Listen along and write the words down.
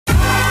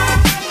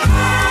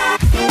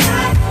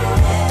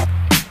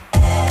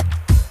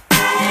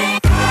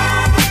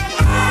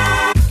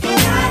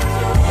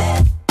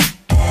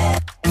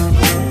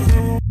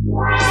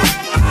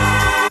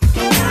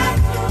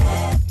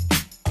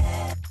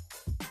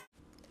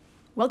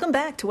Welcome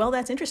back to Well,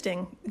 That's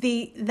Interesting.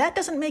 The That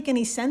Doesn't Make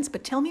Any Sense,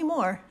 But Tell Me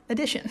More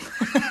edition.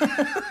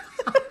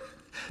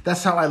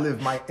 That's how I live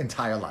my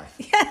entire life.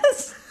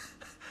 Yes.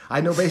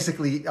 I know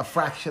basically a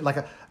fraction, like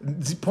a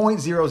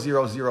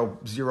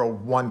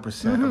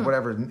 0.00001% of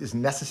whatever is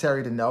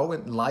necessary to know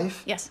in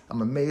life. Yes.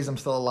 I'm amazed I'm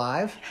still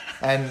alive.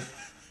 And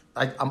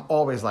I'm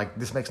always like,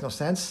 this makes no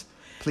sense.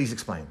 Please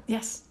explain.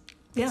 Yes.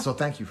 Yeah. So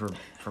thank you for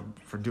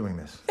doing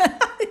this.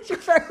 You're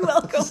very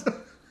welcome.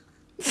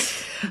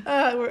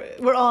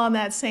 We're all on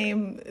that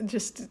same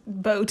just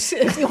boat,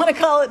 if you want to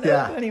call it.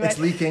 Yeah, Anyway. it's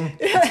leaking.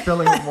 It's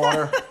filling with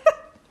water.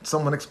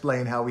 Someone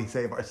explain how we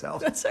save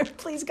ourselves. Sir,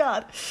 please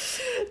God.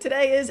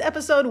 Today is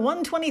episode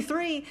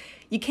 123.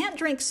 You can't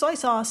drink soy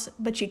sauce,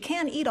 but you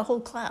can eat a whole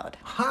cloud.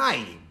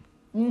 Hi.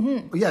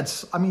 Mm-hmm. Yeah,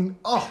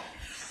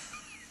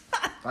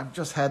 I've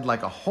just had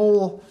like a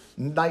whole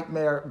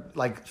nightmare,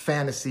 like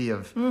fantasy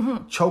of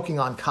choking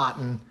on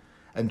cotton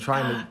and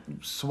trying to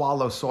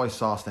swallow soy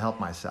sauce to help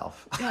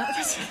myself.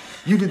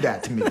 You did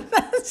that to me.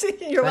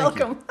 You're Thank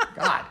welcome. you.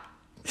 God.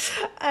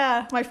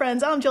 My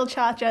friends, I'm Jill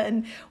Chacha,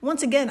 and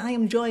once again, I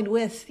am joined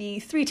with the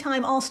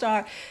 3-time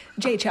All-Star,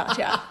 Jay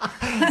Chacha.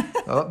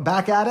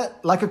 Back at it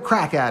like a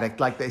crack addict,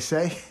 like they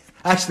say.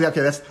 Actually,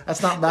 okay,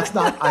 that's not.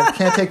 I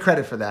can't take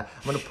credit for that.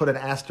 I'm going to put an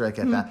asterisk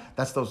at that.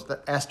 That's the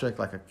asterisk,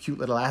 like a cute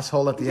little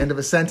asshole at the end of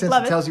a sentence.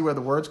 Love it it. tells you where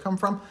the words come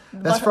from.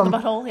 That's from the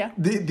butthole, yeah.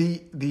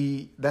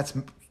 That's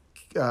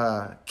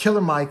Killer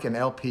Mike and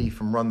LP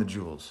from Run the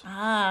Jewels.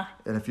 Ah.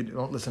 And if you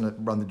don't listen to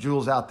Run the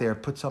Jewels out there,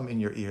 put some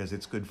in your ears.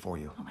 It's good for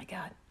you. Oh my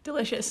God,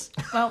 delicious.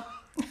 Well,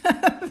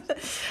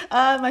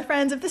 my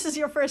friends, if this is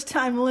your first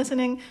time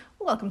listening,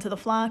 welcome to the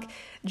flock.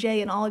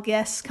 Jay and all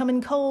guests come in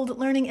cold,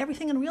 learning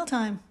everything in real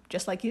time,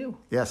 just like you.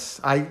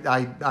 Yes,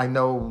 I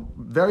know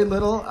very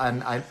little,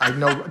 and I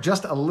know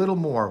just a little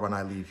more when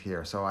I leave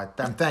here. So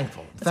I'm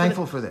thankful.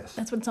 Thankful for this.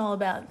 That's what it's all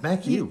about.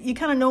 Thank you. You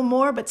kind of know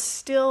more, but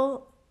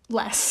still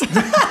less.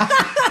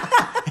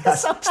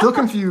 Yes, still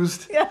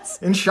confused. Yes.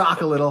 In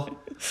shock a little.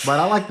 But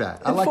I like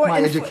that. I like my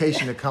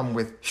education to come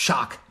with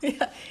shock.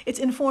 Yeah, it's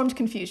informed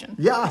confusion.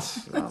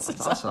 Yes. Oh,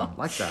 that's awesome.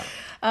 Like that.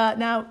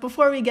 Now,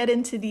 before we get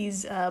into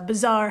these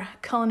bizarre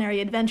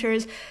culinary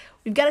adventures,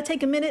 we've got to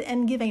take a minute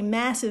and give a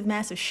massive,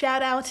 massive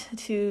shout out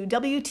to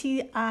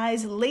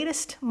WTI's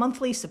latest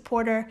monthly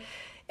supporter,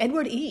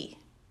 Edward E.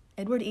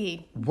 Edward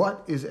E.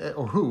 What is,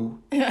 or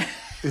who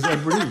is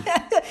Edward E?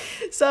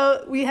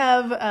 So we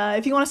have,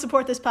 if you want to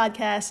support this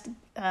podcast,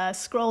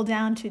 scroll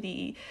down to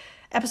the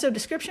episode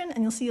description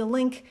and you'll see a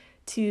link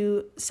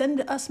to send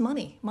us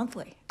money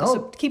monthly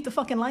to keep the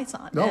fucking lights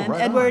on. Oh, and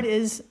right Edward on.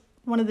 is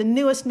one of the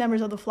newest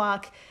members of the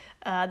flock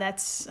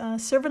that's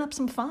serving up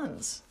some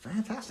funds.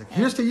 Fantastic.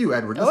 Here's to you,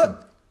 Edward. Listen.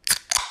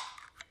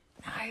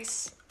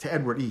 Nice. To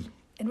Edward E.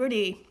 Edward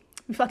E.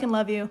 We fucking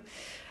love you.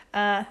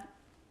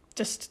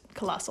 Just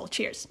colossal.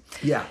 Cheers.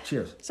 Yeah,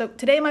 cheers. So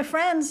today, my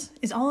friends,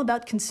 is all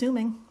about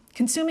consuming.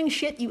 Consuming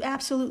shit you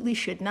absolutely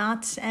should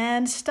not,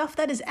 and stuff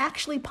that is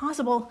actually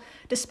possible,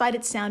 despite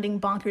it sounding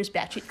bonkers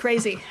batshit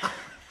crazy.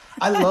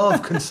 I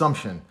love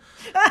consumption.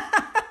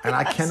 And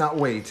I cannot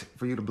wait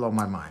for you to blow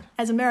my mind.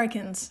 As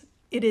Americans,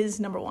 it is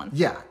number one.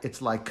 Yeah,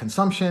 it's like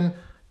consumption,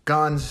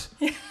 guns,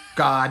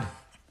 God,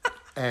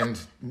 and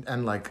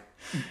like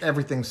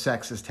everything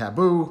sex is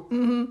taboo,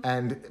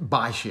 and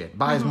buy shit.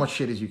 Buy as much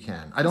shit as you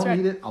can. I don't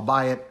need it, I'll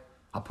buy it.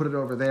 I'll put it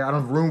over there. I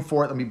don't have room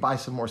for it. Let me buy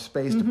some more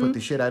space to put the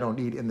shit I don't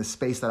need in the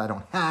space that I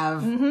don't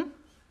have.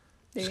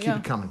 Just keep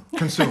it coming.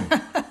 Consume.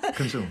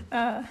 Consume.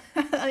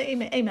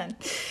 Amen.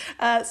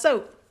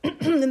 So,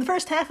 in the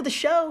first half of the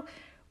show,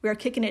 we are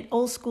kicking it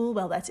old school,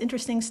 well, that's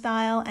interesting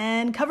style,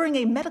 and covering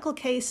a medical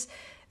case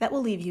that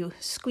will leave you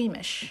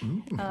squeamish.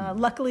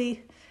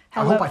 Luckily,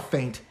 I hope I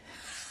faint.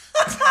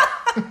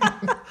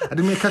 I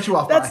didn't mean to cut you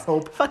off, but I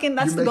hope that's you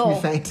the make goal.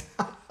 me faint.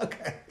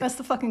 Okay. That's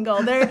the fucking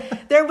goal.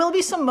 There will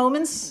be some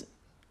moments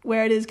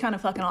where it is kind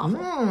of fucking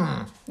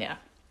awful. Yeah.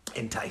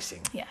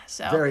 Enticing. Yeah.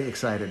 So very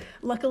excited.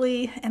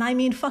 Luckily, and I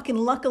mean fucking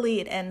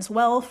luckily, it ends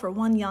well for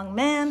one young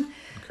man.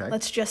 Okay.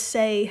 Let's just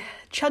say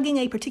chugging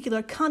a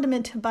particular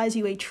condiment buys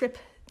you a trip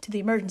to the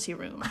emergency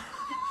room.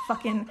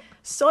 Fucking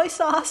soy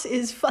sauce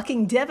is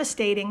fucking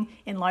devastating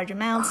in large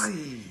amounts,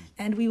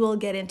 and we will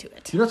get into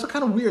it. You know, it's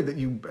kind of weird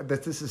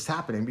that this is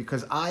happening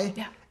because I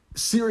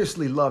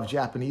seriously love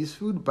Japanese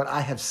food, but I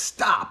have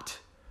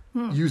stopped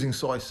using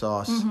soy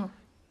sauce.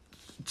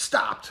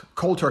 Stopped.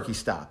 Cold turkey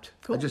stopped.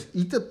 Cool. I just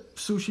eat the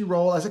sushi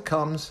roll as it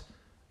comes.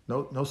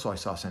 No soy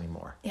sauce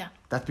anymore. Yeah.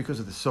 That's because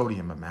of the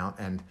sodium amount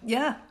and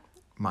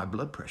my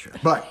blood pressure.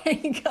 But There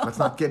you go. let's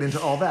not get into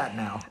all that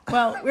now.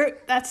 Well,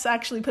 that's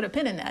actually put a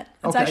pin in that.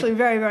 It's Okay. actually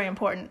very, very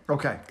important.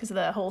 Okay. Because of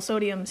the whole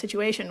sodium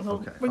situation. We're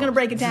Okay. going to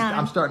break it down.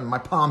 I'm starting. My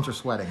palms are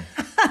sweating.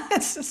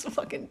 It's just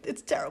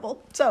it's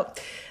terrible. So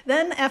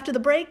then after the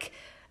break,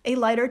 a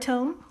lighter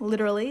tone,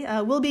 literally,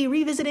 we'll be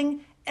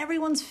revisiting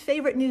everyone's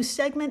favorite news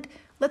segment.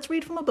 Let's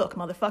read from a book,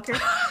 motherfucker.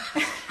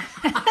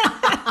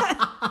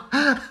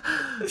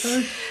 Oh,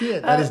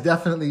 shit. That is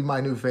definitely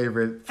my new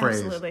favorite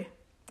phrase. Absolutely.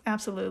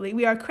 Absolutely.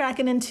 We are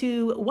cracking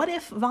into What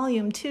If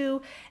Volume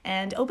 2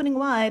 and opening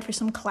wide for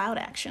some cloud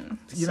action.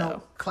 You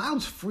know,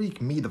 clouds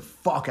freak me the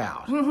fuck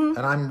out. And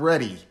I'm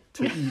ready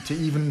to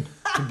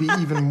be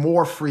even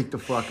more freaked the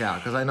fuck out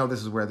because I know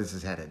this is where this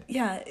is headed.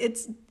 Yeah,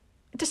 it's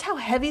just how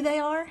heavy they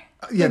are.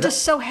 Yeah, They're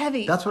just so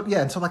heavy. That's what,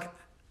 yeah. And so, like,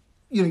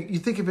 you know, you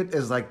think of it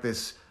as like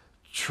this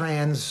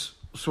trans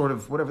sort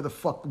of whatever the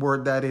fuck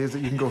word that is that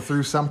you can go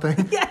through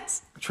something.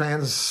 Yes.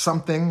 Trans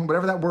something,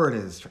 whatever that word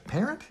is.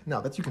 Transparent?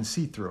 No, that's you can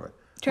see through it.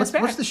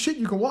 Transparent. What's the shit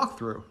you can walk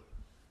through?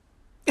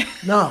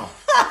 No.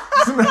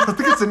 I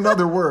think it's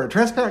another word.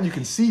 Transparent, you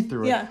can see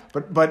through it. Yeah.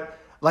 But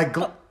like...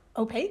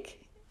 opaque?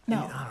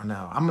 No. I don't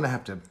know. I'm going to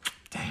have to...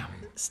 Damn.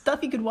 Stuff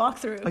you could walk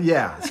through.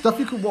 Yeah, stuff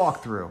you could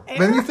walk through. Air?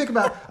 When you think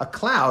about a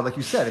cloud, like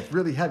you said, it's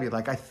really heavy.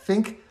 Like, I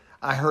think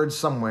I heard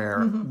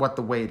somewhere what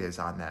the weight is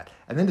on that.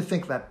 And then to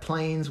think that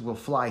planes will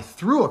fly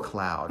through a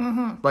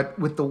cloud, but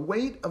with the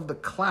weight of the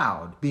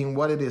cloud being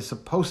what it is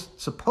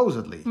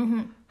supposedly,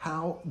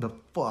 how the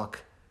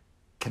fuck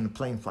can the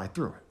plane fly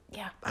through it?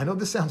 Yeah. I know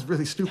this sounds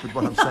really stupid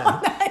what I'm saying.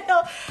 I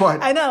know.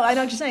 But I know what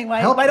you're saying.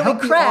 Why help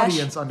don't we crash? the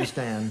audience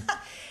understand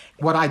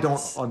what I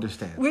don't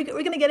understand. We're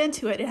going to get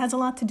into it. It has a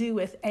lot to do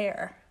with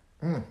air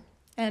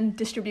and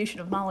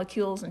distribution of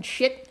molecules and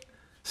shit.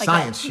 Like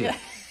Science that. shit.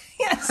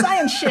 Yeah,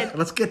 science shit.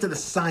 Let's get to the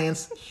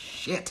science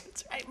shit.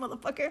 That's right,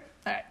 motherfucker.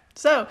 All right.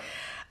 So,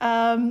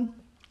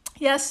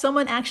 yes,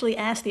 someone actually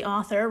asked the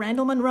author,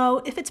 Randall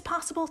Munroe, if it's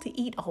possible to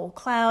eat a whole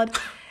cloud.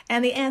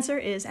 And the answer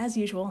is, as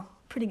usual,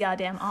 pretty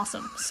goddamn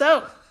awesome.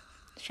 So,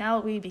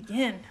 shall we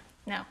begin?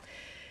 Now,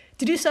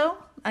 to do so,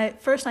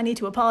 first I need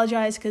to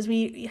apologize because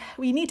we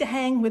need to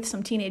hang with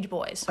some teenage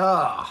boys.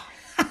 Ah,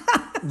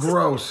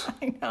 gross.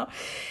 I know.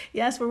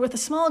 Yes, we're with a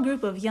small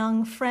group of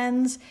young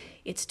friends.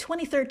 It's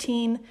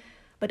 2013,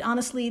 but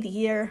honestly, the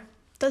year,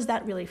 does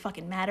that really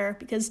fucking matter?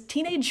 Because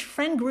teenage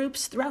friend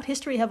groups throughout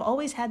history have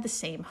always had the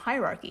same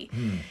hierarchy.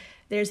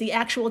 There's the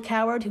actual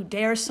coward who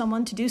dares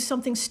someone to do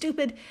something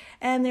stupid,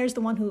 and there's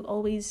the one who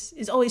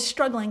is always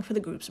struggling for the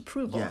group's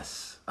approval.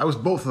 Yes. I was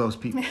both of those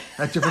people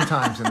at different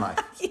times in life.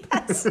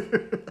 Yes.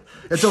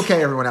 It's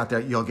okay, everyone out there.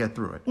 You'll get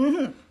through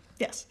it.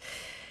 Yes.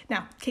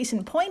 Now, case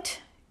in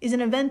point is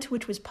an event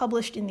which was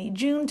published in the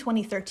June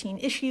 2013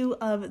 issue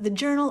of the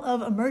Journal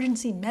of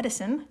Emergency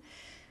Medicine,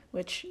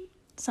 which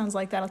sounds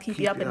like that'll keep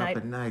you up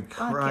at night.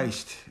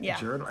 Christ. Yeah.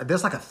 Journal.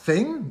 There's like a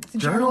thing?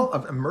 Journal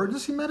of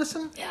Emergency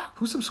Medicine? Yeah.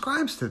 Who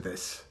subscribes to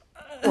this?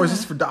 Or is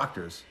this for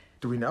doctors?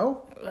 Do we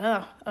know?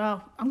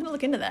 I'm going to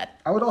look into that.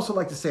 I would also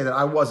like to say that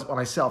I was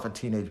myself a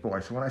teenage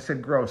boy. So when I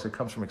said gross, it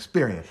comes from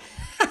experience.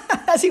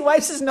 As he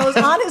wipes his nose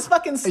on his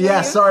fucking sleeve.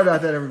 Yeah, sorry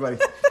about that, everybody.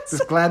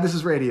 Just glad this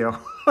is radio.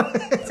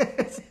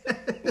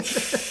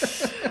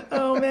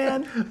 Oh,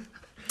 man.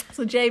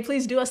 So, Jay,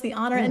 please do us the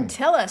honor and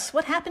tell us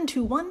what happened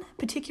to one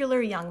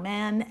particular young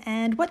man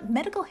and what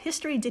medical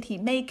history did he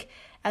make,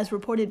 as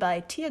reported by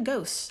Tia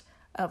Gose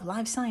of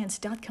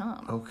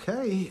LiveScience.com.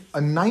 Okay. A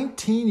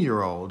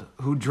 19-year-old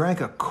who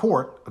drank a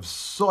quart of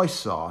soy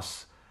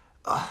sauce.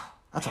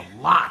 That's a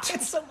lot.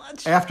 It's so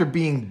much. After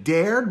being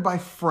dared by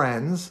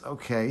friends,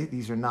 okay,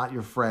 these are not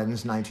your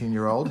friends,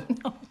 19-year-old,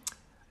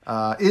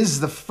 no. Is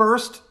the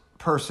first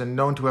person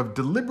known to have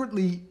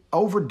deliberately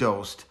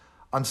overdosed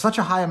on such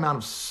a high amount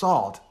of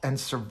salt and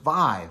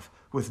survive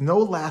with no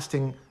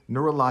lasting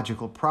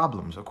neurological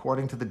problems,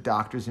 according to the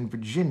doctors in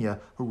Virginia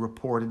who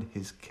reported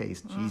his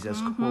case. Jesus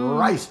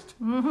Christ.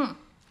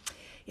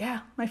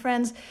 Yeah, my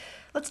friends,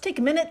 let's take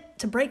a minute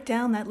to break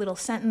down that little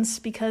sentence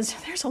because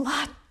there's a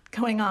lot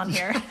going on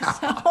here.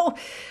 So,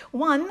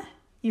 one,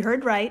 you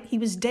heard right, he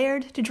was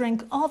dared to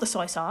drink all the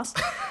soy sauce.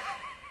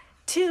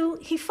 Two,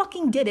 he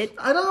fucking did it.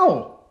 I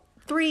know.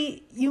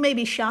 3, you may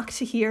be shocked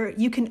to hear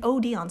you can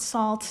OD on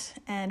salt.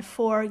 And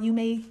 4, you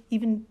may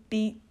even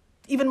be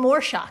even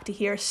more shocked to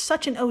hear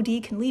such an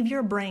OD can leave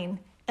your brain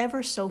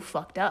ever so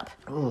fucked up.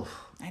 Oof.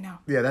 I know.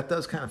 Yeah, that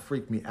does kind of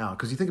freak me out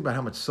because you think about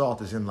how much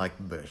salt is in like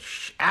the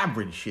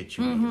average shit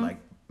you eat, like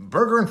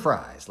burger and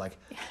fries. Like,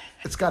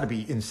 it's got to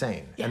be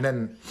insane. Yeah. And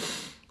then,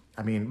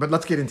 I mean, but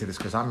let's get into this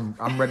because I'm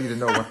ready to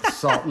know what the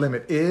salt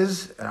limit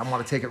is, and I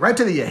want to take it right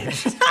to the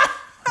edge.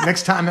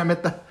 Next time I'm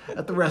at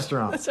the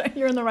restaurant. That's right,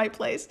 you're in the right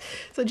place.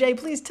 So, Jay,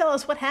 please tell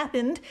us what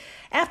happened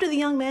after the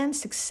young man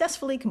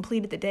successfully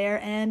completed the dare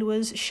and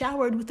was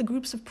showered with the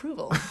group's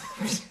approval.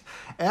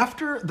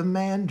 After the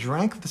man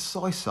drank the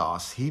soy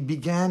sauce, he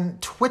began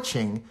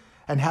twitching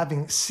and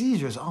having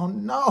seizures. Oh,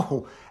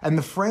 no. And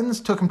the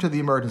friends took him to the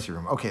emergency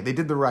room. Okay, they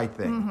did the right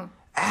thing.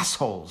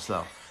 Assholes,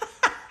 though.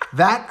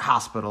 That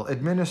hospital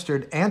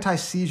administered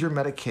anti-seizure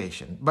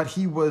medication, but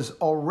he was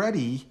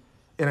already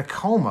in a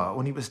coma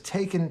when he was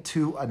taken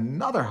to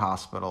another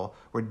hospital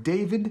where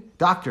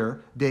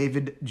Dr.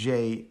 David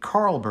J.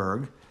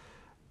 Carlberg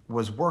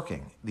was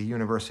working, the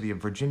University of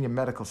Virginia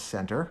Medical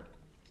Center.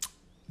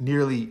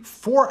 Nearly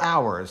 4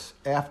 hours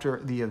after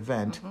the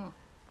event,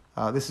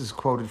 this is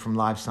quoted from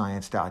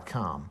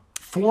LiveScience.com.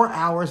 4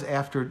 hours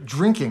after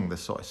drinking the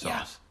soy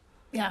sauce,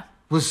 Yeah.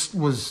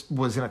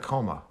 was in a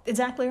coma.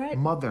 Exactly right.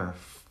 Mother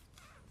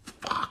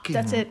fucking.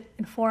 That's it,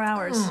 in 4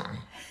 hours.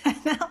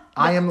 Now,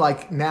 I am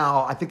like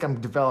now, I think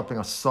I'm developing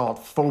a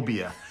salt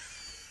phobia.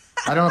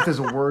 I don't know if there's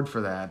a word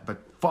for that,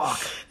 but fuck.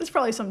 There's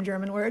probably some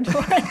German word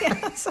for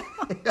it.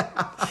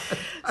 Yeah,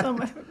 so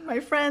my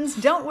friends,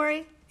 don't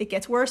worry. It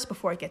gets worse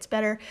before it gets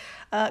better.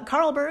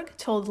 Carlberg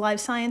told Live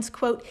Science,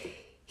 quote,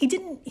 he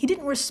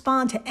didn't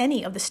respond to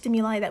any of the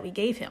stimuli that we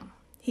gave him.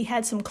 He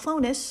had some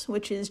clonus,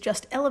 which is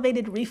just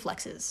elevated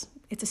reflexes.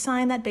 It's a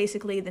sign that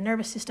basically the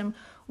nervous system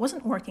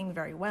wasn't working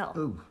very well.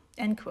 Ooh.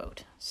 End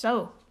quote.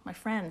 So, my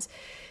friends,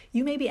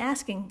 you may be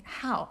asking,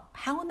 how?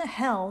 How in the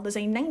hell does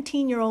a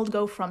 19-year-old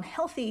go from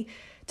healthy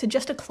to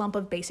just a clump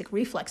of basic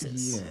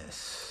reflexes?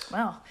 Yes.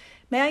 Well,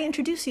 may I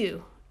introduce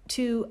you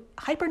to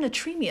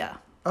hypernatremia,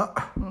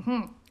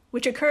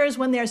 which occurs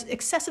when there's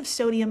excessive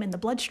sodium in the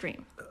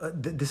bloodstream.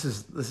 This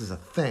is a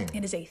thing.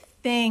 It is a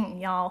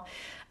thing, y'all.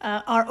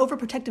 Our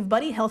overprotective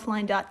buddy,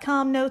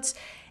 Healthline.com, notes,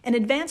 an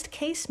advanced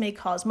case may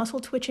cause muscle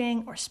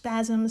twitching or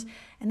spasms,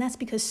 and that's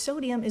because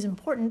sodium is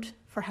important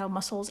for how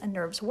muscles and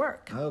nerves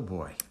work. Oh,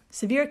 boy.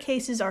 Severe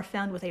cases are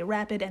found with a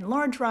rapid and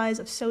large rise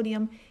of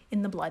sodium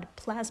in the blood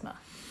plasma.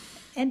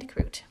 End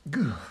quote.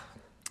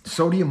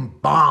 Sodium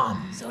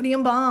bomb.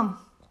 Sodium bomb.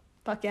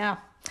 Fuck yeah.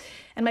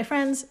 And my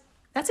friends,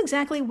 that's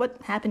exactly what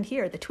happened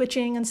here, the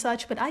twitching and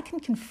such, but I can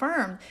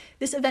confirm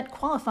this event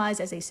qualifies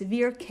as a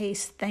severe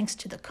case thanks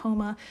to the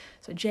coma.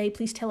 So Jay,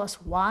 please tell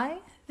us why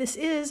this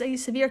is a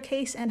severe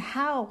case and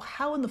how.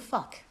 How in the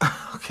fuck?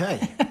 Okay.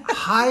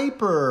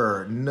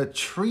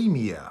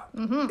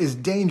 Hypernatremia is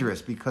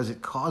dangerous because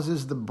it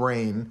causes the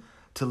brain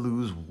to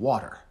lose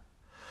water.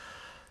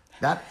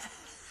 That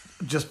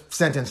just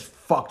sentence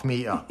fucked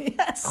me up.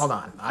 Yes. Hold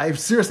on.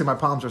 Seriously, my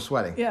palms are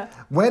sweating. Yeah.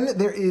 When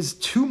there is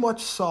too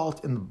much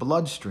salt in the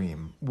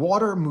bloodstream,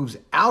 water moves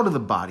out of the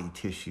body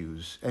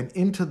tissues and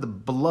into the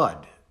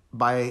blood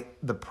by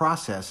the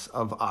process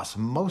of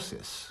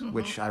osmosis,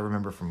 which I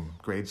remember from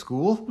grade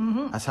school.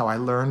 That's how I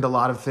learned a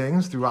lot of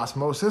things, through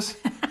osmosis.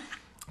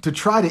 To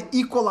try to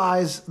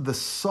equalize the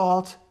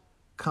salt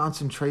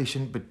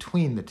concentration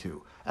between the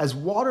two. As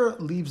water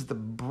leaves the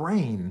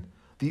brain,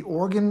 the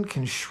organ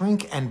can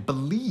shrink and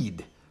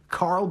bleed.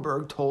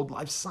 Carlberg told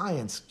Live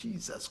Science.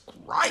 Jesus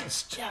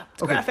Christ. Yeah,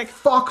 it's okay, graphic.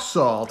 Fuck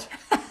salt.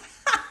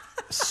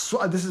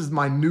 So, this is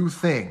my new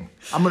thing.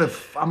 I'm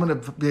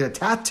gonna get a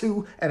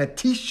tattoo and a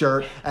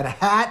T-shirt and a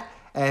hat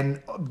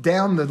and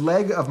down the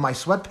leg of my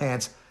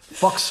sweatpants.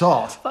 Fuck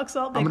salt. Fuck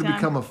salt, I'm big gonna time.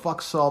 become a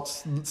fuck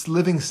salt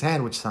living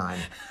sandwich sign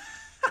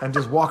and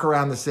just walk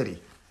around the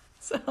city.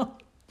 So,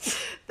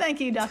 thank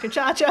you, Dr.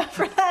 Chacha,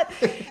 for that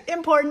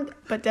important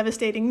but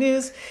devastating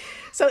news.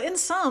 So in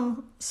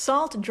sum,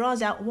 salt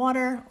draws out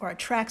water or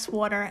attracts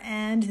water,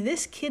 and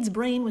this kid's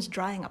brain was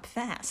drying up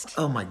fast.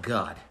 Oh my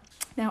God.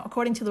 Now,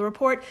 according to the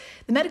report,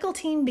 the medical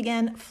team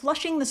began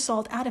flushing the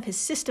salt out of his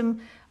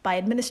system by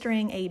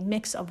administering a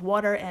mix of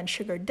water and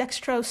sugar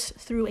dextrose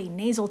through a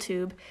nasal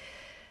tube.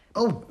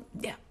 Oh.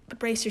 Yeah, but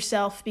brace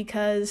yourself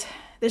because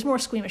there's more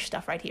squeamish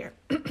stuff right here.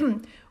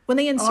 When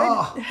they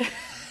inserted...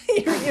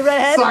 you read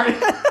ahead? Sorry.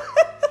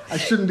 I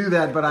shouldn't do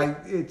that, but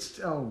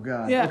oh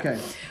God. Yeah. Okay.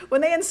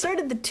 When they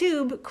inserted the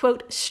tube,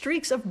 quote,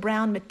 streaks of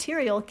brown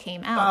material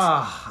came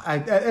out.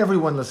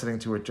 Everyone listening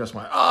to it just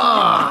went,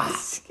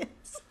 Yes.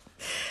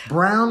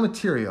 Brown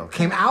material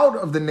came out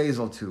of the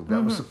nasal tube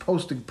that was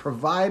supposed to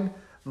provide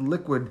the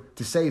liquid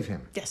to save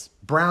him. Yes.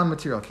 Brown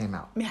material came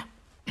out. Yeah.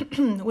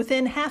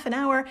 Within half an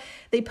hour,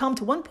 they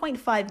pumped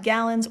 1.5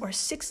 gallons or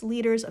 6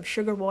 liters of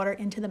sugar water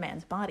into the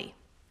man's body.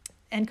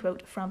 End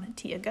quote from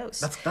Tia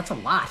Ghost. That's a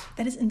lot.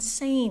 That is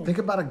insane. Think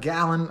about a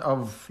gallon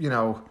of,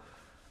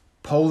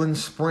 Poland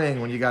Spring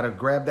when you got to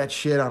grab that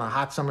shit on a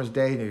hot summer's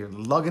day and you're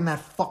lugging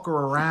that fucker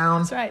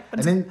around. That's right.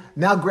 And then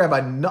now grab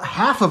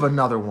half of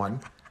another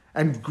one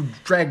and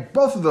drag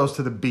both of those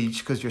to the beach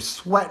because you're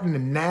sweating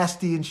and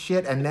nasty and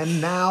shit. And then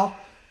now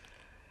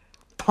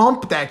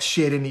pump that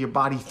shit into your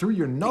body through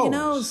your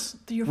nose.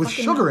 Through your with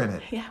fucking sugar nose. in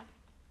it. Yeah.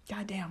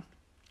 Goddamn.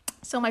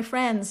 So my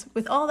friends,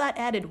 with all that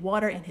added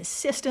water in his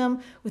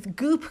system, with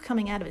goop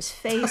coming out of his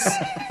face,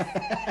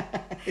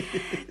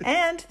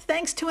 and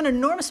thanks to an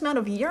enormous amount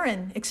of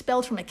urine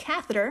expelled from a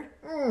catheter,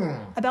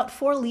 about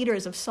 4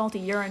 liters of salty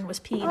urine was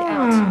peed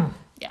out.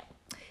 Yeah.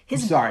 I'm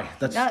sorry,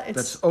 that's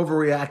it's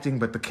overreacting,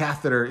 but the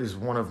catheter is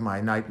one of my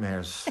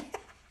nightmares.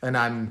 And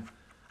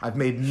I've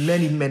made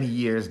many, many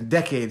years,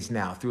 decades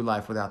now through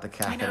life without the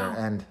catheter,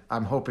 and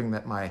I'm hoping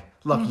that my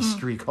lucky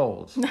streak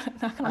holds.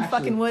 knock on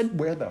fucking wood.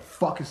 Where the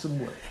fuck is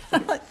some wood?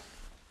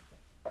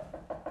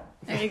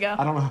 There you go.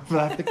 I don't know if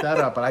I picked that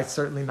up, but I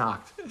certainly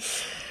knocked.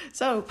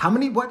 So How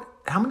many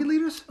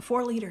liters?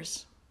 4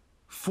 liters.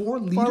 4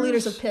 liters? 4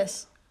 liters of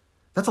piss.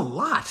 That's a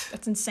lot.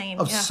 That's insane.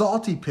 Of yeah.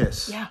 salty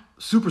piss. Yeah.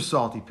 Super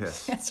salty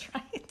piss. That's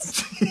right.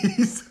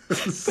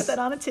 Jesus. Put that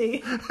on a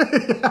T.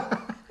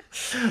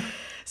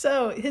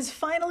 So his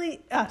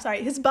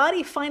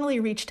body finally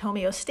reached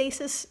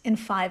homeostasis in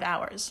 5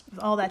 hours with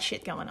all that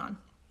shit going on.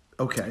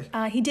 Okay.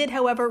 He did,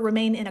 however,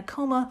 remain in a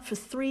coma for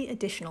 3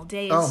 additional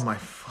days. Oh my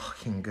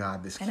fucking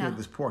God, this know.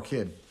 this poor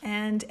kid.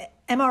 And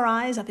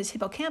MRIs of his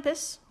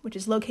hippocampus, which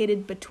is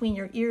located between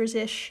your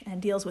ears-ish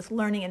and deals with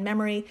learning and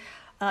memory,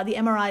 the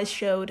MRIs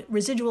showed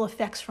residual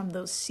effects from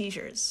those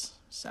seizures.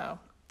 So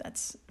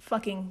that's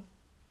fucking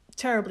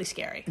terribly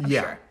scary, I'm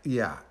sure.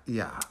 Yeah.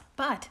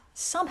 But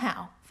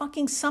somehow,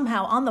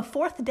 on the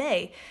fourth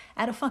day,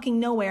 out of fucking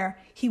nowhere,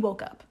 he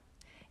woke up.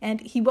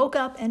 And he woke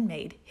up and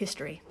made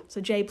history.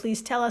 So Jay,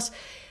 please tell us,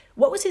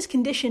 what was his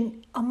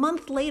condition a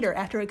month later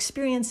after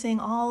experiencing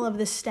all of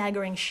this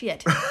staggering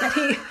shit that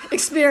he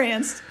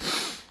experienced?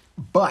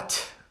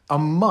 But a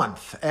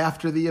month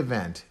after the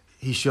event,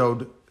 he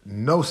showed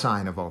no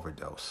sign of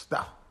overdose.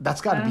 Now,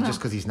 that's got to be just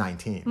because he's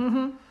 19.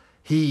 Mm-hmm.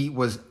 He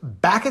was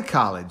back at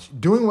college,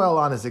 doing well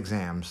on his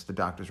exams, the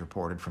doctors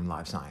reported from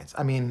Live Science.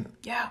 I mean,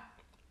 yeah,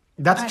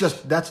 that's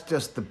just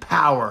the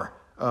power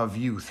of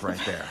youth right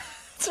there.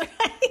 That's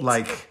right.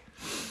 Like,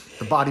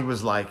 the body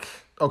was like,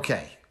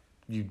 okay,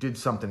 you did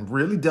something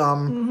really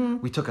dumb.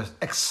 Mm-hmm. We took an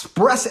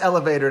express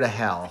elevator to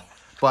hell,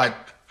 but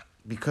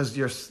because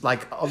you're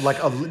like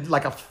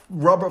a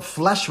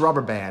flesh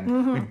rubber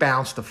band, we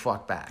bounced the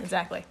fuck back.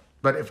 Exactly.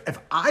 But if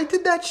I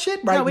did that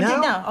shit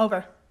now,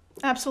 over.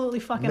 Absolutely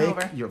fucking make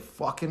over. your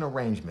fucking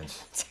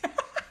arrangements.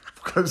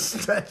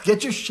 Because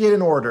get your shit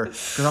in order.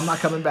 Because I'm not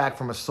coming back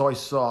from a soy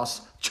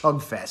sauce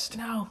chug fest.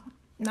 No,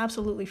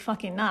 absolutely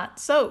fucking not.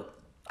 So,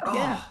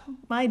 yeah,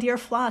 my dear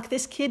flock,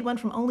 this kid went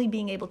from only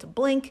being able to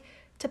blink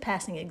to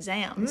passing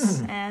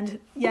exams. And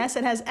yes,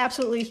 it has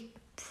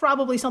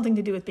probably something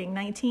to do with being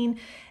 19.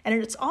 And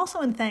it's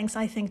also in thanks,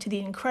 I think, to the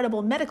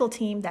incredible medical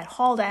team that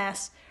hauled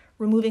ass,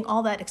 removing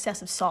all that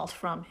excessive salt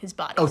from his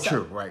body. Oh,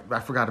 true, right. I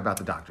forgot about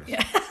the doctors.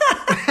 Yeah.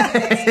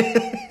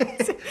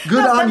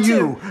 Good on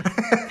you.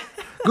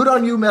 Good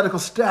on you, medical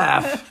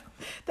staff.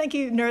 Thank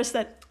you, nurse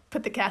that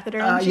put the catheter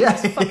in.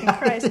 Jesus fucking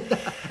Christ.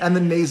 And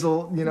the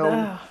nasal,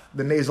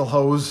 the nasal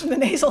hose. The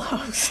nasal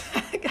hose.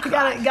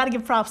 gotta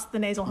give props to the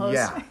nasal hose.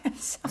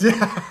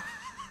 Yeah.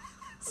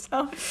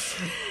 So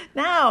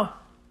now,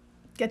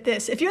 get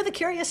this. If you're the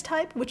curious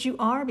type, which you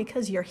are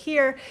because you're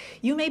here,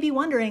 you may be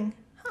wondering,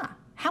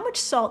 how much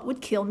salt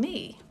would kill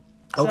me?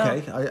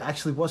 Okay, I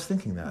actually was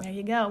thinking that. There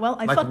you go. Well,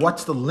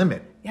 what's the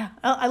limit? Yeah,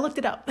 I looked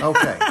it up.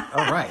 Okay,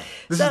 all right.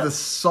 This is the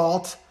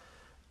salt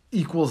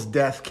equals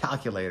death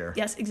calculator.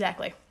 Yes,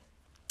 exactly.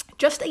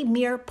 Just a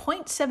mere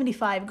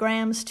 0.75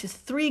 grams to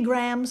 3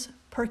 grams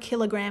per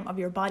kilogram of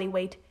your body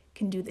weight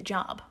can do the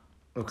job.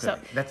 Okay, so,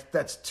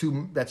 that's too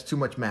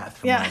much math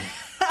for my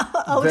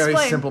very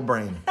simple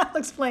brain. I'll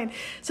explain.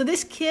 So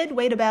this kid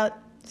weighed about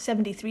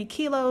 73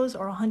 kilos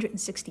or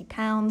 160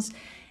 pounds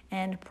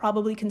and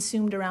probably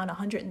consumed around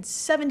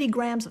 170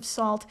 grams of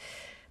salt.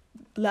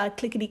 Blah,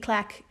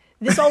 clickety-clack.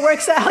 This all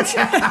works out.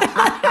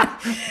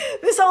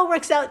 This all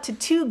works out to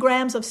 2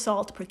 grams of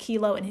salt per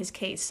kilo in his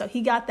case. So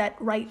he got that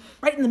right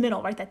in the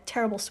middle, right? That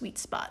terrible sweet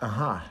spot.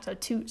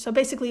 So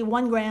basically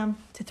 1 gram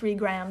to 3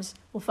 grams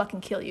will fucking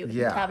kill you if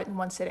you have it in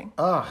one sitting.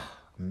 Oh,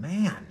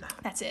 man.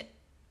 That's it.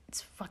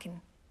 It's fucking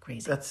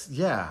crazy.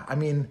 I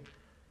mean,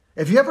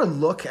 if you ever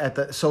look at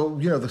the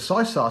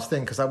soy sauce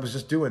thing, because I was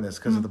just doing this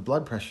because of the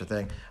blood pressure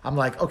thing, I'm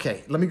like,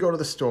 okay, let me go to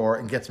the store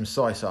and get some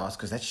soy sauce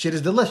because that shit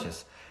is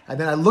delicious. And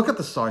then I look at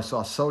the soy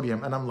sauce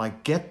sodium and I'm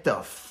like, get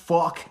the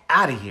fuck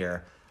out of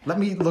here. Let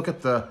me look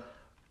at the,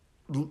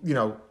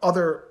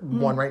 other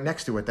one right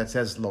next to it that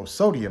says low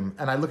sodium.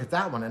 And I look at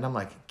that one and I'm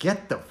like,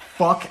 get the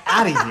fuck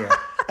out of here.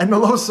 And the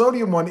low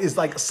sodium one is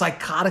like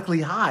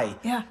psychotically high.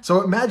 Yeah.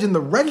 So imagine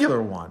the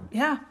regular one.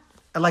 Yeah.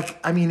 Like,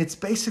 I mean, it's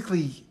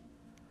basically...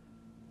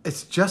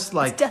 It's just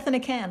like... It's death in a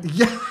can.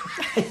 Yeah.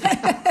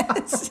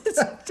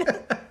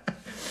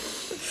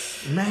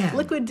 Man.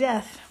 Liquid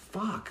death.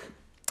 Fuck.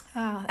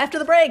 After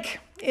the break,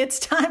 it's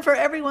time for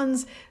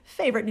everyone's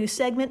favorite new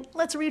segment.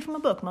 Let's read from a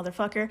book,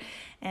 motherfucker.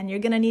 And you're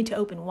going to need to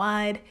open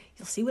wide.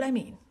 You'll see what I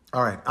mean.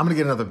 All right. I'm going to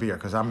get another beer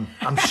because I'm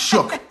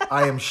shook.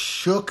 I am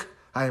shook.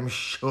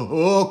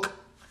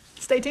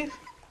 Stay tuned.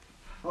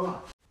 Hold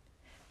on.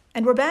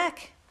 And we're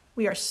back.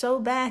 We are so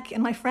back.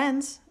 And my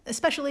friends,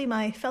 especially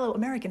my fellow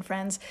American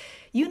friends,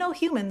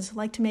 humans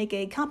like to make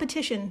a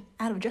competition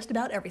out of just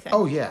about everything.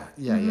 Oh, yeah.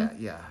 As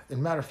a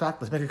matter of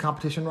fact, let's make a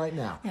competition right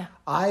now. Yeah.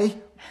 I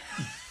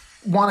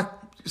want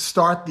to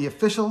start the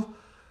official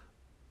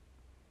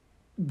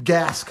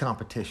gas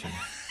competition.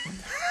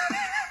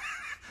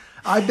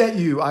 I bet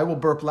I will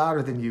burp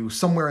louder than you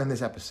somewhere in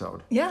this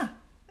episode. Yeah.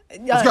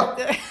 Let's go.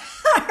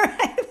 All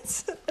right.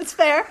 That's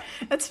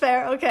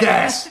fair. Okay.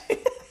 Gas.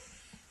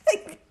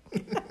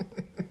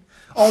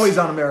 Always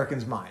on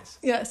Americans' minds.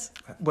 Yes.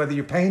 Whether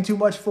you're paying too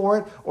much for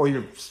it or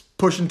you're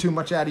pushing too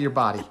much out of your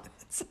body.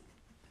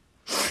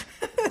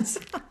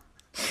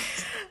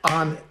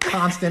 On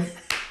constant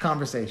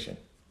conversation.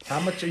 How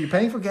much are you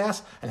paying for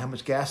gas and how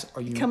much gas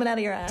are you... Coming out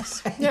of your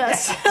ass.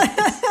 Yes.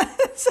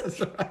 That's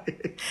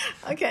right.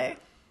 Okay.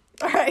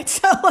 All right.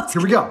 So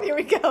Here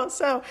we go.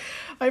 So,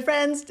 my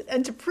friends,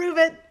 and to prove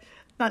it,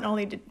 not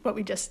only did what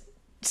we just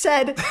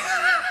said...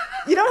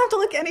 You don't have to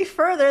look any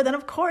further than,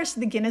 of course,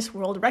 the Guinness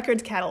World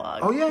Records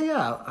catalog. Oh,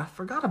 yeah. I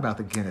forgot about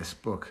the Guinness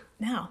book.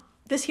 Now,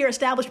 This here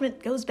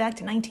establishment goes back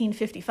to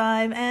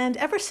 1955, and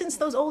ever since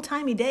those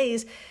old-timey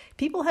days,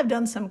 people have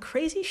done some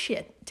crazy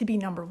shit to be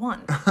number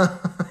one.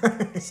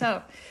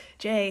 So,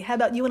 Jay, how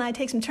about you and I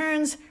take some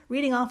turns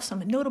reading off some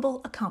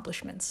notable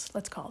accomplishments,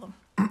 let's call them.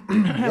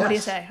 What do you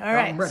say? All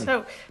right, I'm ready.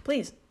 so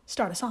please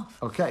start us off.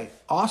 Okay,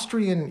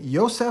 Austrian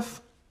Josef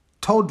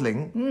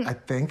Todling, I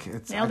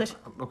think. Nailed it.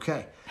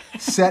 Okay.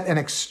 Set an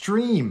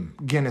extreme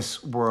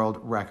Guinness World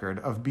Record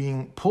of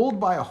being pulled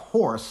by a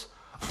horse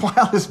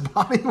while his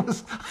body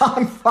was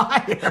on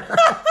fire.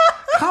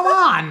 Come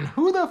on.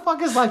 Who the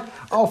fuck is like,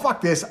 oh, fuck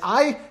this.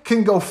 I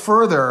can go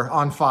further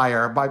on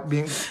fire by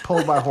being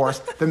pulled by a horse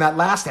than that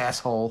last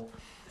asshole.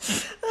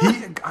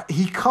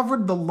 He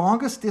covered the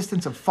longest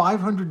distance of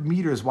 500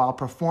 meters while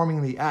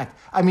performing the act.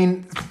 I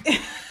mean,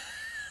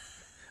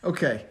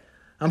 okay.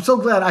 I'm so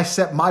glad I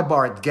set my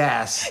bar at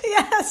gas.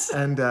 Yes.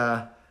 And,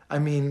 I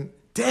mean,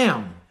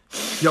 damn,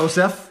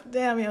 Joseph.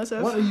 Damn,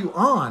 Joseph. What are you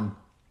on?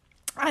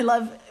 I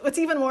love, what's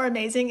even more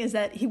amazing is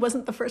that he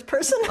wasn't the first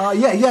person.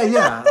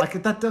 Yeah.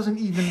 Like, that doesn't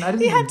even,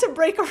 He had to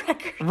break a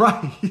record.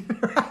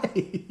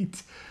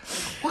 Right.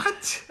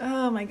 What?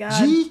 Oh, my God.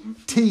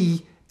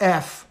 GTFOH.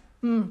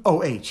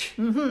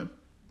 Mm-hmm.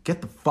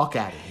 Get the fuck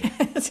out of here.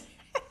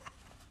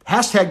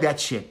 Hashtag that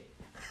shit.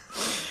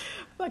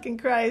 Fucking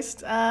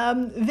Christ.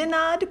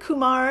 Vinod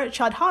Kumar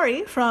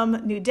Chaudhary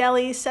from New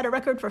Delhi set a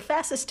record for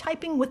fastest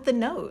typing with the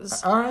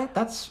nose. All right.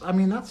 That's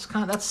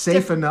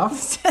safe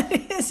enough.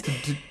 It is.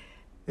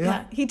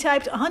 Yeah. He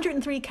typed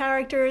 103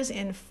 characters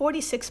in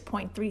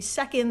 46.3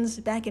 seconds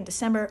back in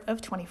December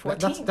of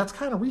 2014. That's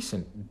kind of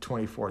recent,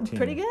 2014.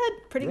 Pretty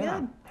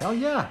good. Hell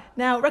yeah.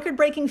 Now,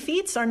 record-breaking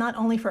feats are not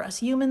only for us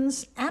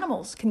humans.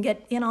 Animals can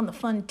get in on the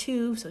fun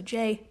too. So,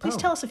 Jay, please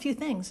tell us a few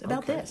things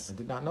about this. I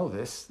did not know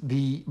this.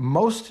 The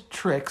most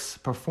tricks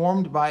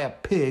performed by a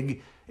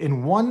pig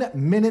in 1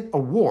 minute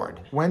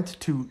award went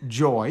to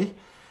Joy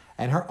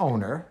and her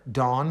owner,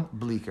 Dawn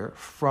Bleeker,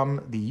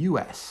 from the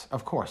U.S.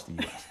 Of course, the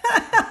U.S.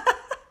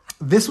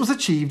 This was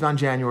achieved on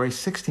January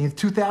 16th,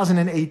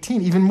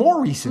 2018, even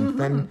more recent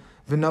than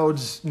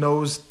Vinod's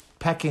nose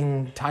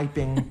pecking,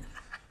 typing,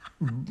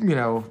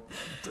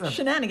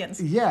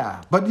 shenanigans.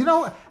 Yeah, but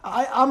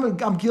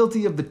I'm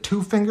guilty of the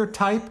 2-finger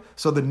type,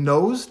 so the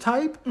nose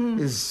type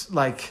is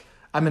like,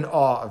 I'm in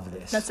awe of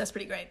this. That's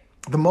pretty great.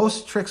 The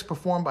most tricks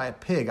performed by a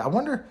pig. I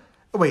wonder,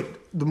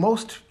 the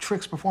most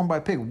tricks performed by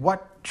a pig,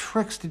 what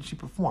tricks did she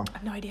perform? I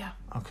have no idea.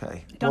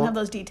 Okay. I don't have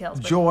those details.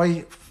 But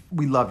Joy,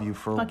 we love you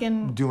for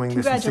doing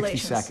this in 60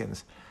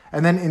 seconds.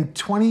 And then in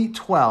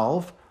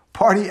 2012,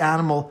 party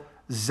animal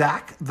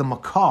Zach the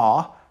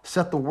macaw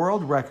set the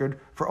world record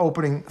for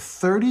opening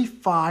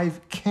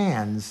 35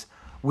 cans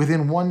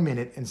within 1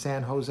 minute in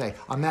San Jose.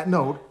 On that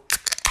note,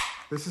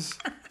 this is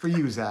for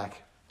you,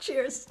 Zach.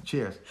 Cheers.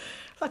 Cheers.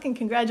 Fucking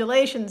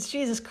congratulations.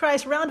 Jesus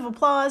Christ. Round of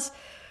applause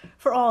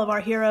for all of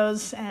our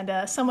heroes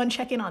and someone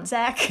check in on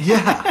Zach.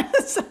 Yeah.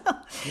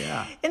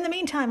 Yeah. In the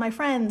meantime, my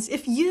friends,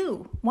 if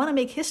you want to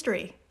make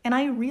history, and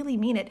I really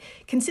mean it,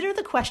 consider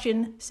the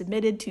question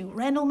submitted to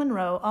Randall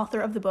Munroe, author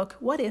of the book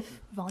What If,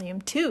 Volume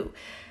 2.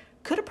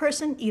 Could a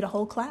person eat a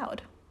whole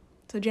cloud?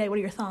 So, Jay, what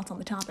are your thoughts on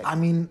the topic? I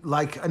mean,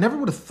 I never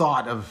would have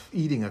thought of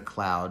eating a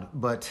cloud,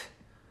 but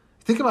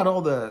think about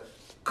all the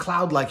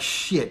cloud-like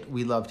shit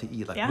we love to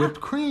eat, like whipped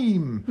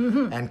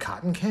cream and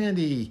cotton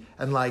candy,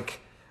 and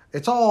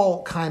it's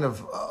all kind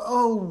of,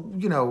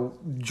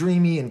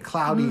 dreamy and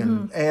cloudy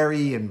and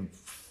airy and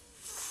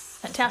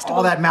fantastical.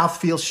 All that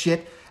mouthfeel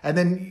shit. And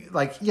then,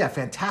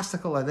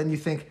 fantastical. And then you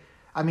think,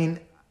 I mean,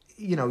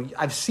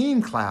 I've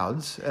seen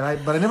clouds,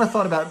 but I never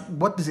thought about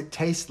what does it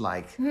taste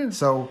like.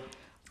 So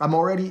I'm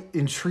already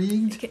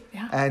intrigued.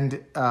 Yeah.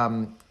 And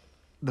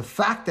the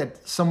fact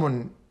that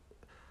someone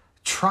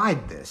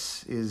tried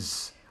this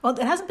is... Well,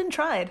 it hasn't been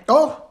tried.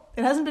 Oh!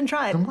 It hasn't been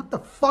tried. Then what the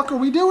fuck are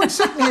we doing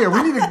sitting here?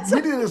 We need to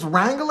just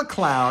wrangle a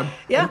cloud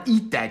and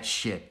eat that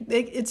shit.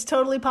 It's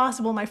totally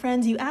possible, my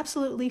friends. You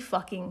absolutely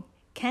fucking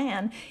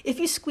can if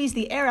you squeeze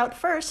the air out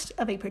first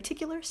of a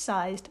particular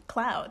sized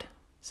cloud.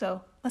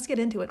 So let's get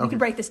into it. We can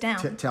break this down.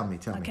 Tell me.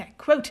 Okay,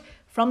 quote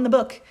from the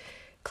book.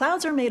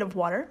 Clouds are made of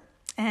water,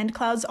 and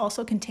clouds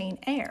also contain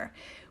air.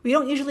 We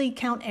don't usually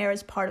count air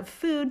as part of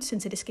food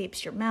since it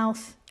escapes your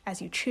mouth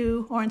as you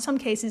chew, or in some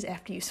cases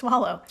after you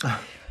swallow.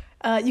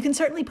 You can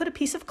certainly put a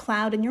piece of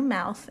cloud in your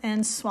mouth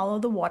and swallow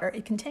the water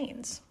it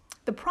contains.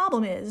 The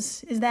problem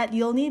is that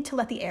you'll need to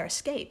let the air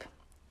escape,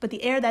 but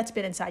the air that's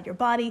been inside your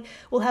body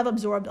will have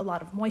absorbed a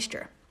lot of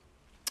moisture.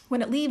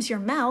 When it leaves your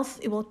mouth,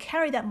 it will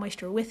carry that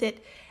moisture with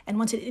it, and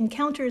once it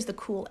encounters the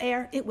cool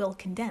air, it will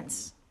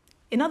condense.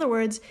 In other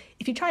words,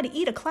 if you try to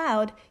eat a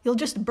cloud, you'll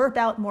just burp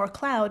out more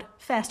cloud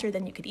faster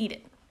than you could eat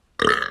it.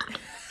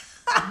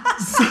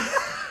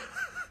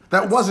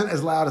 That wasn't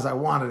as loud as I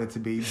wanted it to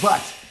be,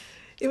 but...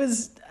 It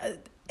was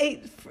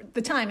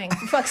the timing,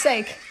 for fuck's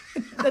sake.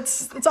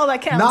 That's all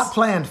that counts. Not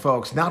planned,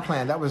 folks. Not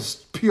planned. That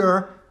was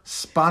pure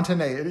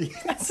spontaneity.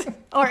 That's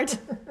art.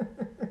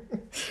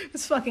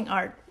 It's fucking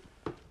art.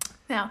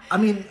 Now, I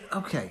mean,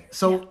 okay.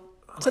 So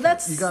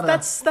that's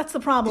the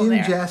problem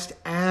there. Ingest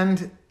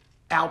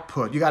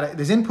output.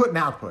 There's input and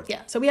output.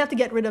 Yeah, so we have to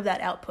get rid of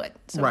that output.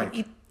 So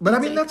Right. But I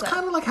mean, that's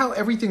kind of like how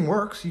everything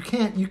works. You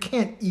can't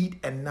eat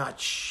and not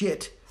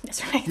shit.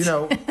 That's right. You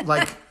know,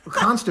 like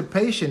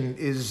constipation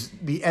is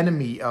the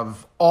enemy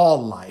of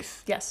all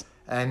life. Yes.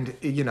 And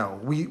you know,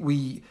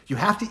 you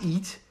have to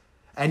eat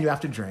and you have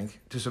to drink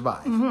to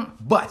survive. Mm-hmm.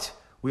 But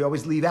we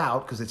always leave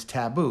out, because it's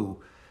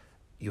taboo,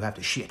 you have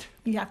to shit.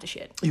 You have to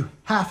shit. You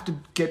have to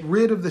get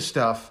rid of the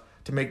stuff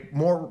to make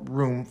more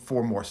room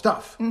for more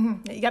stuff. Mm-hmm.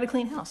 Yeah, you got a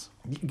clean house.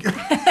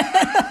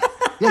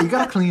 Yeah, you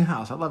got a clean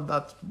house. I love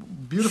that.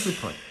 Beautifully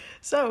put.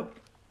 So,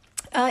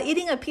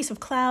 eating a piece of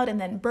cloud and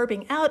then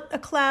burping out a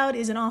cloud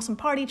is an awesome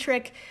party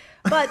trick,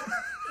 but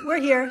we're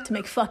here to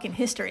make fucking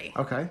history.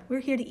 Okay. We're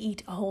here to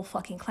eat a whole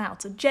fucking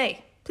cloud. So,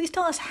 Jay, please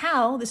tell us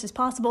how this is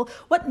possible,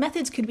 what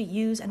methods could we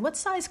use, and what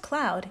size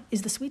cloud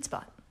is the sweet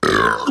spot?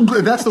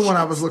 That's the one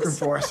I was looking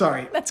for.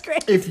 Sorry. That's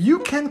great. If you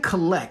can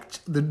collect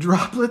the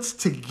droplets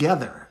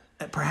together,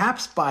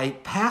 perhaps by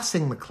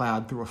passing the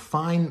cloud through a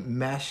fine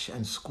mesh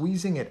and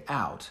squeezing it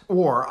out,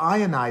 or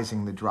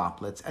ionizing the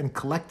droplets and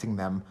collecting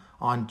them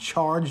on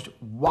charged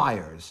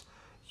wires,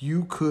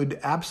 you could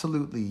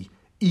absolutely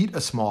eat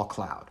a small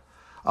cloud.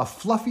 A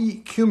fluffy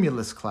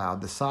cumulus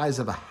cloud the size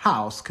of a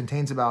house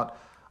contains about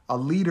a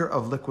liter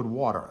of liquid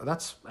water.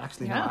 That's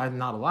actually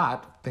not a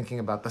lot, thinking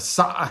about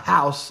a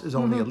house is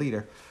only a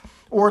liter.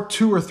 Or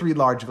 2 or 3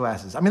 large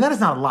glasses. I mean, that is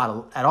not a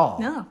lot at all.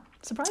 No,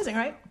 surprising,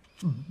 right?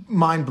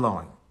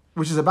 Mind-blowing.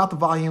 Which is about the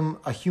volume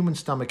a human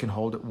stomach can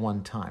hold at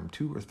one time.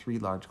 2 or 3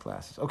 large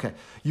glasses. Okay,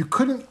 you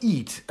couldn't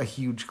eat a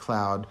huge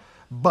cloud,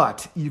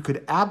 but you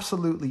could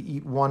absolutely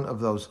eat one of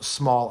those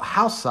small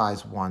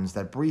house-sized ones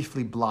that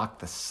briefly block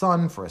the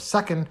sun for a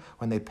second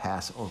when they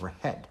pass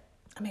overhead.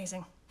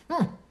 Amazing.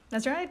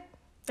 That's right.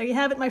 There you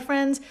have it, my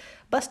friends.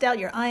 Bust out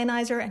your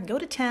ionizer and go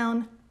to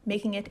town,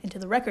 making it into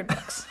the record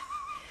books.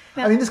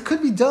 Now, I mean, this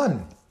could be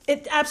done.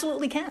 It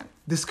absolutely can.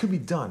 This could be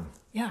done.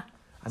 Yeah.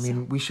 I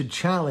mean, we should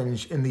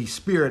challenge, in the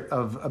spirit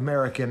of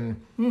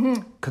American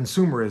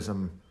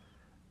consumerism,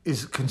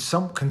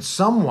 can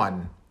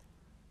someone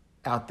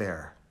out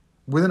there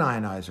with an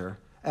ionizer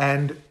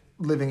and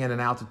living in an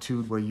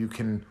altitude where you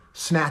can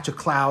snatch a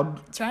cloud.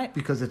 That's right.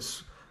 Because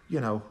it's,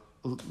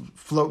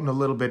 floating a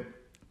little bit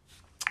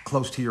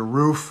close to your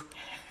roof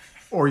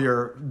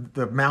or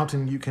the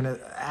mountain you can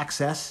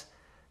access.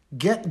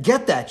 Get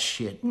that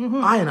shit,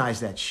 ionize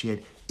that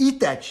shit,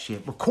 eat that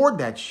shit, record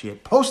that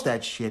shit, post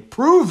that shit,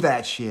 prove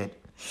that shit,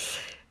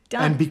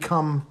 Done. and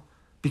become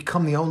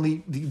the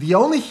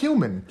only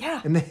human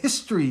Yeah. in the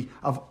history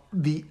of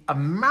the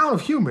amount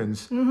of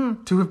humans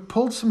to have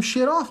pulled some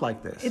shit off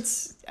like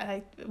this.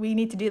 We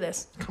need to do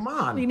this. Come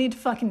on. We need to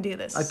fucking do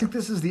this. I think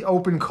this is the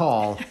open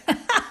call,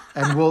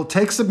 and we'll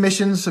take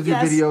submissions of your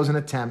Yes. videos and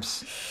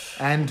attempts.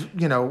 And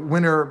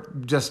winner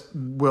just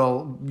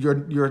will your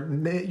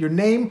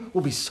name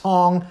will be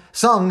sung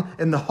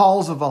in the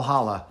halls of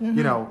Valhalla.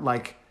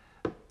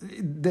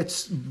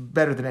 That's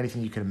better than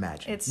anything you can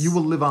imagine. You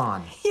will live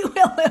on. You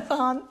will live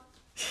on.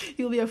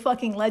 You'll be a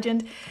fucking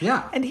legend.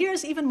 Yeah. And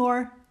here's even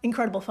more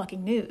incredible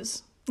fucking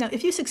news. Now,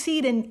 if you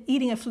succeed in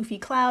eating a floofy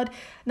cloud,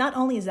 not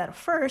only is that a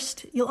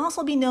first, you'll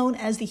also be known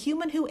as the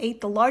human who ate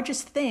the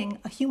largest thing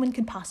a human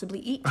could possibly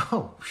eat.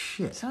 Oh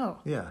shit. So,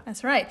 yeah,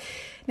 that's right.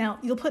 Now,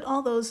 you'll put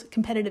all those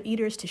competitive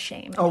eaters to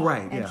shame. Oh,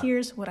 right, And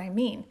here's what I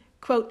mean.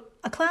 Quote,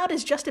 a cloud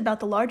is just about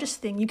the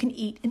largest thing you can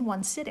eat in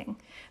one sitting.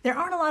 There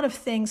aren't a lot of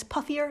things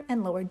puffier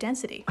and lower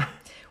density.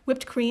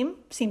 Whipped cream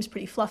seems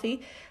pretty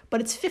fluffy, but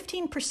it's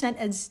 15%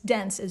 as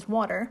dense as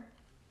water.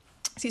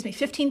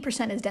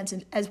 15% as dense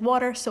as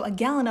water, so a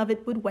gallon of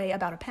it would weigh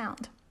about a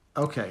pound.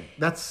 Okay,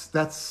 that's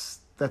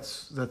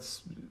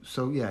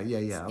so yeah.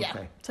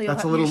 Okay, So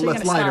that's a little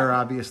less lighter,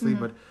 stop. obviously,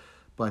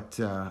 but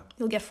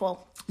You'll get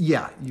full.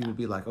 yeah, you will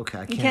be like,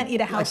 okay, You can't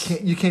eat a house.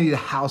 You can't eat a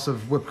house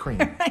of whipped cream,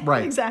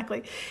 right?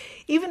 Exactly.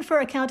 Even for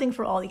accounting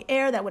for all the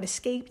air that would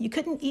escape, you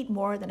couldn't eat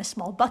more than a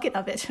small bucket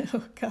of it.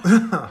 Oh,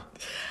 God.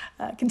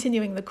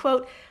 Continuing the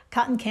quote,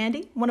 cotton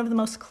candy, one of the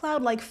most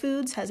cloud-like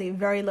foods, has a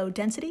very low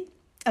density,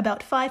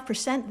 about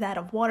 5% that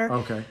of water,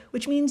 Okay.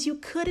 which means you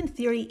could, in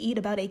theory, eat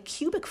about a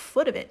cubic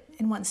foot of it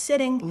in one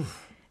sitting.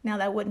 Oof. Now,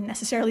 that wouldn't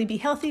necessarily be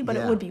healthy, but it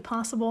Yeah. would be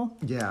possible.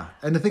 Yeah,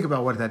 and to think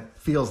about what that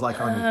feels like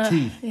on your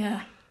teeth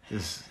Yeah.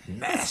 is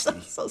nasty.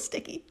 So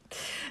sticky.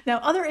 Now,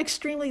 other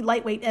extremely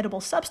lightweight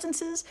edible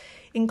substances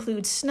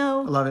include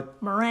snow, Love it.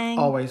 meringue,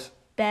 Always.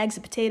 bags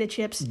of potato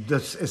chips.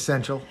 That's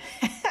essential.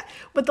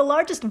 But the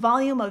largest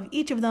volume of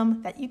each of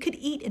them that you could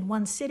eat in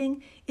one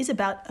sitting is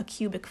about a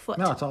cubic foot.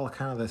 No, it's all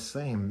kind of the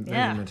same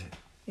Yeah, measurement.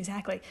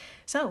 exactly.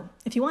 So,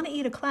 if you want to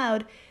eat a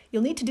cloud,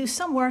 you'll need to do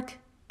some work,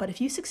 but if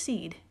you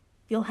succeed,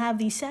 you'll have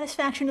the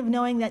satisfaction of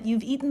knowing that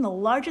you've eaten the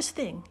largest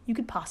thing you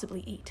could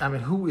possibly eat. I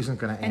mean, who isn't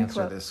going to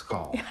answer quote. this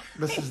call?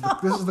 This is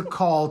the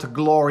call to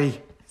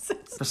glory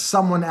for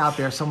someone out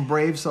there, some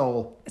brave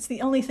soul. It's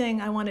the only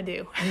thing I want to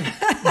do.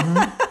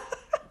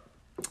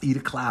 Eat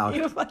a cloud.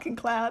 Eat a fucking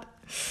cloud.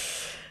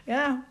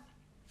 Yeah.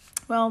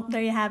 Well,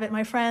 there you have it,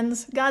 my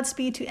friends.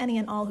 Godspeed to any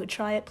and all who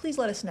try it. Please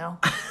let us know.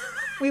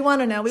 We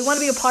want to know. We want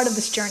to be a part of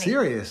this journey.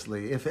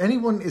 Seriously, if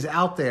anyone is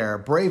out there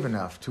brave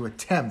enough to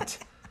attempt,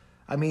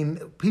 I mean,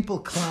 people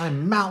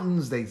climb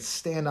mountains, they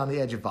stand on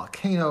the edge of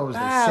volcanoes,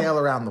 they sail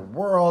around the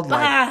world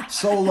like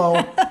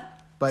solo,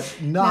 but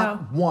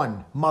not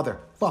one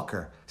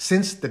motherfucker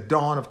since the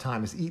dawn of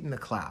time has eaten a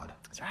cloud.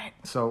 That's right.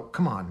 So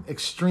come on,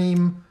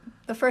 extreme.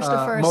 The first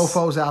of firsts.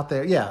 Mofos out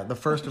there. Yeah, the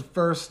first of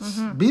firsts.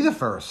 Mm-hmm. Be the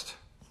first.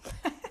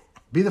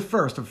 Be the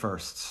first of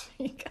firsts.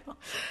 There you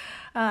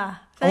go.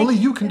 Only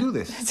you can do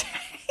this. That's right.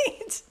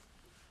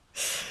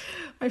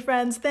 My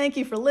friends, thank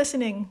you for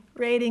listening,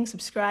 rating,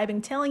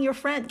 subscribing, telling your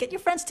friend. Get your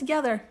friends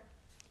together.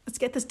 Let's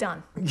get this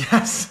done.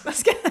 Yes.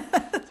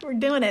 We're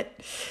doing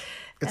it.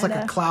 It's like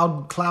a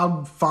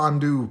cloud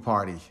fondue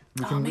party.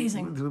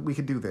 Amazing. We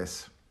could do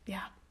this.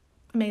 Yeah.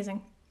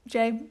 Amazing.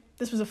 Jay,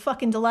 this was a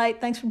fucking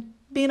delight. Thanks for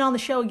being on the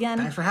show again.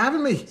 Thanks for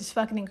having me. It's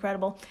fucking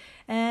incredible.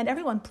 And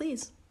everyone,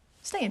 please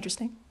stay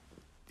interesting.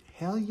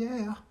 Hell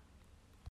yeah.